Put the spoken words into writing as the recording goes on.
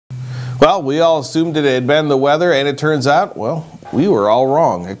Well, we all assumed it had been the weather, and it turns out, well, we were all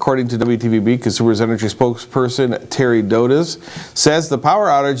wrong. According to WTVB Consumers Energy spokesperson Terry Dodes, says the power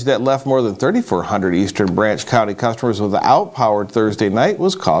outage that left more than 3,400 Eastern Branch County customers without power Thursday night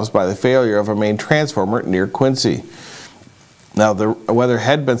was caused by the failure of a main transformer near Quincy. Now, the weather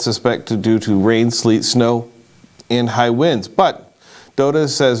had been suspected due to rain, sleet, snow, and high winds, but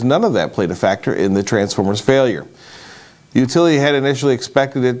Dodes says none of that played a factor in the transformer's failure. The utility had initially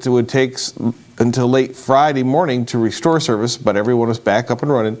expected it would take until late Friday morning to restore service, but everyone was back up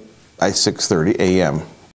and running by 6:30 a.m.